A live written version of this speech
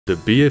The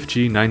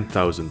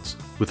BFG9000,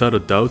 without a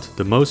doubt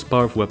the most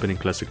powerful weapon in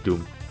Classic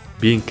Doom,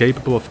 being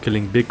capable of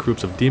killing big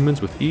groups of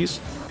demons with ease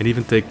and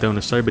even take down a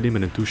cyber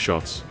demon in 2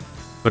 shots.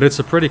 But it's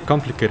a pretty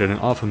complicated and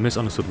often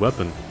misunderstood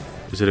weapon.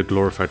 Is it a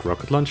glorified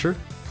rocket launcher?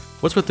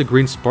 What's with the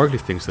green sparkly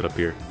things that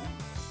appear?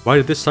 Why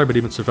did this cyber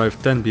demon survive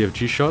 10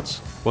 BFG shots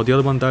while the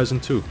other one dies in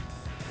 2?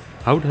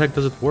 How the heck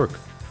does it work?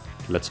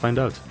 Let's find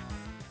out.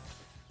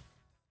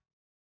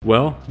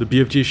 Well, the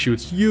BFG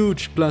shoots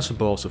huge plasma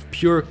balls of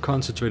pure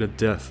concentrated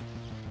death.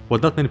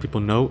 What not many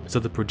people know is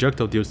that the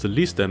projectile deals the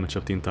least damage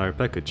of the entire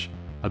package.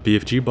 A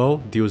BFG ball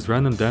deals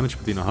random damage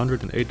between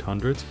 100 and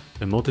 800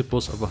 and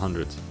multiples of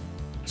 100.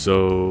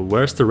 So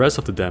where's the rest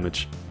of the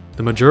damage?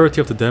 The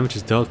majority of the damage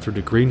is dealt through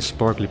the green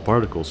sparkly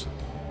particles.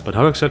 But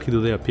how exactly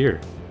do they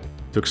appear?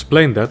 To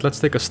explain that,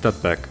 let's take a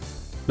step back.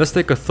 Let's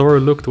take a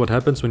thorough look to what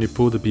happens when you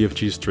pull the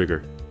BFG's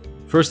trigger.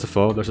 First of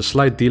all, there's a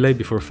slight delay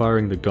before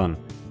firing the gun.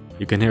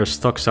 You can hear a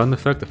stock sound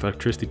effect of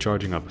electricity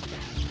charging up.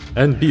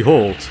 And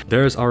behold,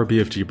 there's our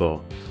BFG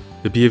ball.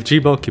 The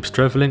BFG ball keeps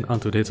traveling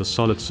until it hits a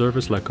solid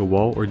surface like a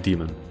wall or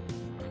demon.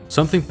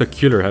 Something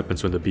peculiar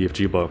happens when the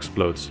BFG ball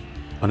explodes.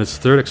 On its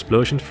 3rd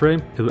explosion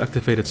frame, it will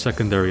activate its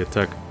secondary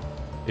attack.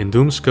 In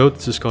Doom's code,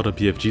 this is called a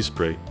BFG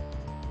spray.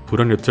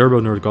 Put on your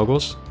turbo nerd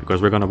goggles,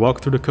 because we're gonna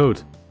walk through the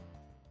code.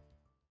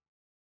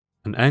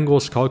 An angle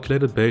is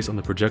calculated based on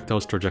the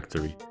projectile's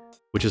trajectory,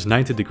 which is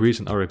 90 degrees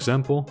in our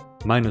example,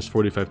 minus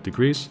 45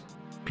 degrees,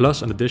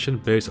 plus an addition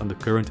based on the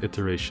current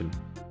iteration.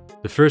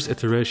 The first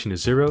iteration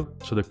is 0,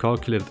 so the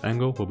calculated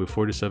angle will be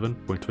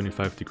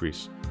 47.25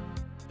 degrees.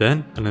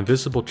 Then, an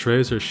invisible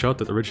tracer is shot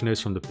that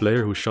originates from the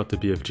player who shot the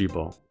BFG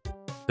ball.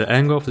 The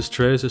angle of this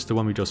tracer is the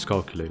one we just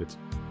calculated.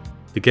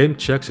 The game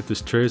checks if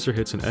this tracer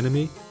hits an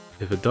enemy.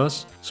 If it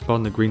does,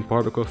 spawn the green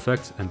particle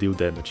effect and deal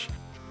damage.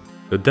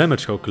 The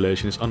damage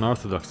calculation is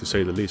unorthodox to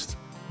say the least.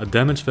 A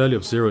damage value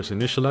of 0 is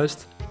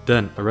initialized,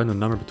 then a random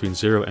number between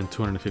 0 and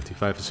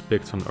 255 is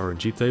picked from the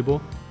RNG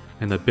table,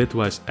 and a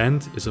bitwise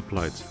AND is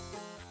applied.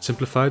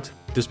 Simplified,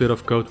 this bit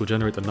of code will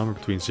generate a number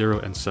between 0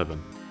 and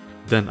 7.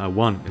 Then a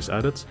 1 is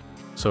added,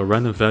 so a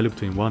random value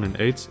between 1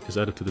 and 8 is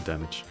added to the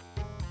damage.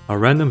 A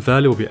random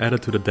value will be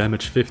added to the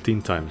damage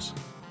 15 times.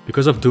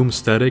 Because of Doom's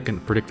static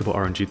and predictable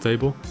RNG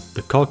table,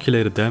 the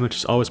calculated damage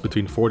is always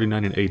between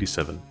 49 and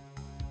 87.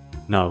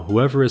 Now,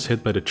 whoever is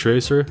hit by the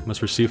tracer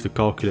must receive the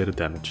calculated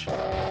damage.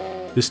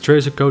 This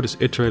tracer code is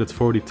iterated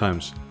 40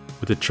 times,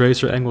 with the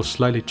tracer angle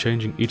slightly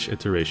changing each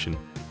iteration,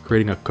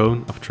 creating a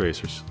cone of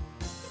tracers.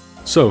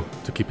 So,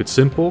 to keep it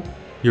simple,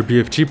 your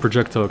BFG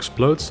projectile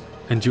explodes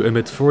and you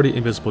emit 40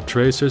 invisible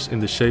tracers in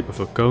the shape of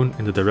a cone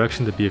in the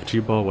direction the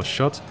BFG ball was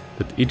shot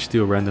that each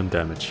deal random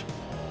damage.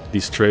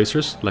 These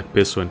tracers, like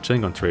pistol and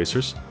chain gun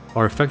tracers,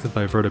 are affected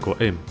by vertical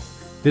aim.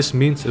 This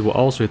means it will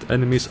also hit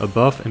enemies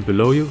above and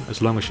below you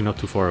as long as you're not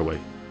too far away.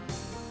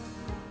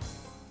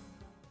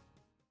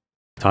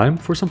 Time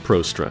for some pro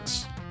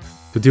strats.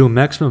 To deal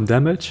maximum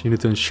damage, you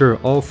need to ensure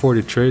all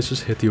 40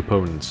 tracers hit the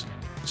opponents.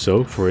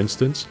 So, for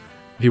instance,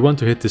 if you want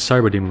to hit this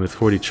cyber demon with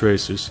 40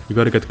 tracers, you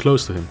gotta get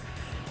close to him.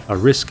 A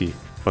risky,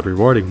 but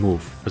rewarding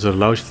move, as it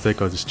allows you to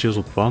take out this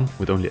chiseled bomb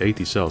with only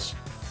 80 cells.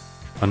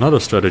 Another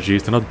strategy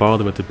is to not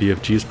bother with the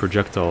BFG's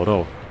projectile at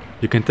all.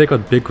 You can take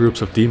out big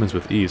groups of demons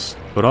with ease,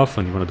 but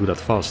often you want to do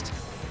that fast.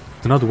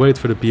 Do not wait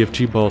for the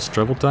BFG ball's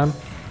travel time,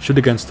 shoot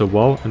against the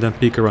wall and then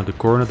peek around the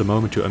corner the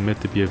moment you emit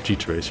the BFG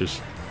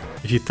tracers.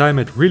 If you time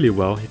it really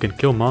well, you can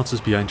kill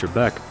monsters behind your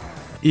back.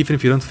 Even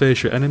if you don't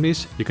face your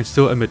enemies, you can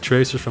still emit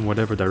tracers from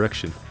whatever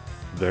direction.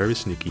 Very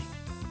sneaky.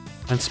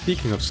 And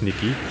speaking of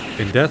sneaky,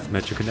 in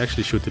deathmatch you can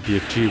actually shoot the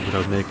BFG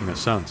without making a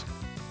sound.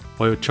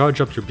 While you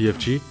charge up your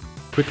BFG,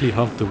 quickly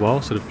hump the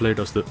wall so the player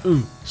does the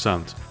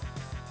sound.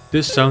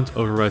 This sound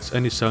overrides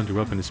any sound your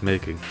weapon is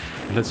making,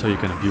 and that's how you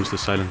can abuse the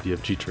silent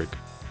BFG trick.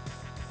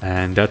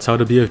 And that's how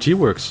the BFG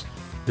works.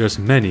 There's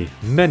many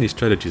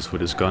strategies for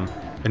this gun,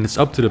 and it's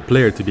up to the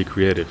player to be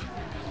creative.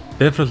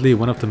 Definitely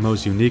one of the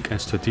most unique and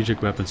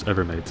strategic weapons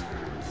ever made.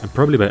 And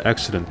probably by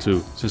accident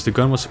too, since the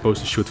gun was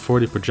supposed to shoot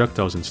 40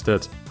 projectiles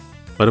instead.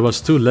 But it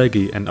was too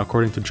laggy and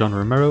according to John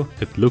Romero,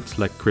 it looked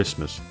like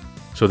Christmas.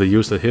 So they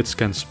used a hit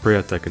scan spray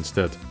attack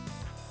instead.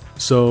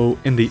 So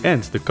in the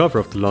end, the cover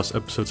of the last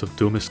episodes of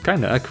Doom is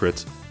kinda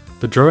accurate.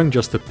 The drawing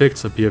just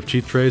depicts a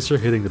BFG tracer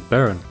hitting the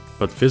Baron,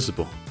 but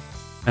visible.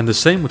 And the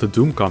same with the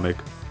Doom comic.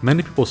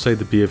 Many people say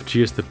the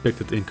BFG is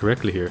depicted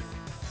incorrectly here.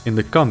 In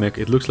the comic,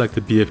 it looks like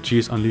the BFG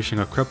is unleashing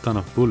a crap ton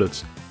of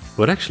bullets,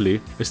 but actually,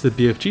 it's the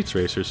BFG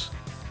tracers.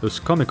 Those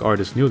comic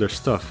artists knew their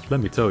stuff, let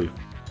me tell you.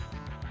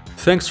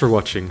 Thanks for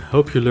watching,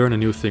 hope you learn a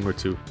new thing or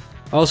two.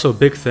 Also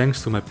big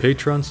thanks to my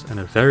patrons and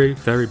a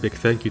very big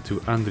thank you to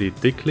Andriy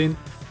Diklin,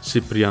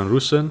 Cyprian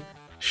Rusen,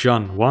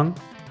 Jean Wang,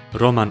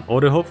 Roman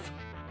Orehov,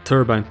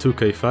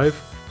 Turbine2k5,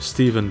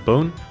 Stephen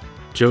Bone,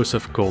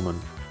 Joseph Coleman.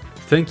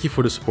 Thank you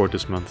for the support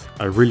this month,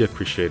 I really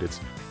appreciate it.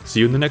 See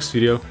you in the next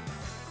video.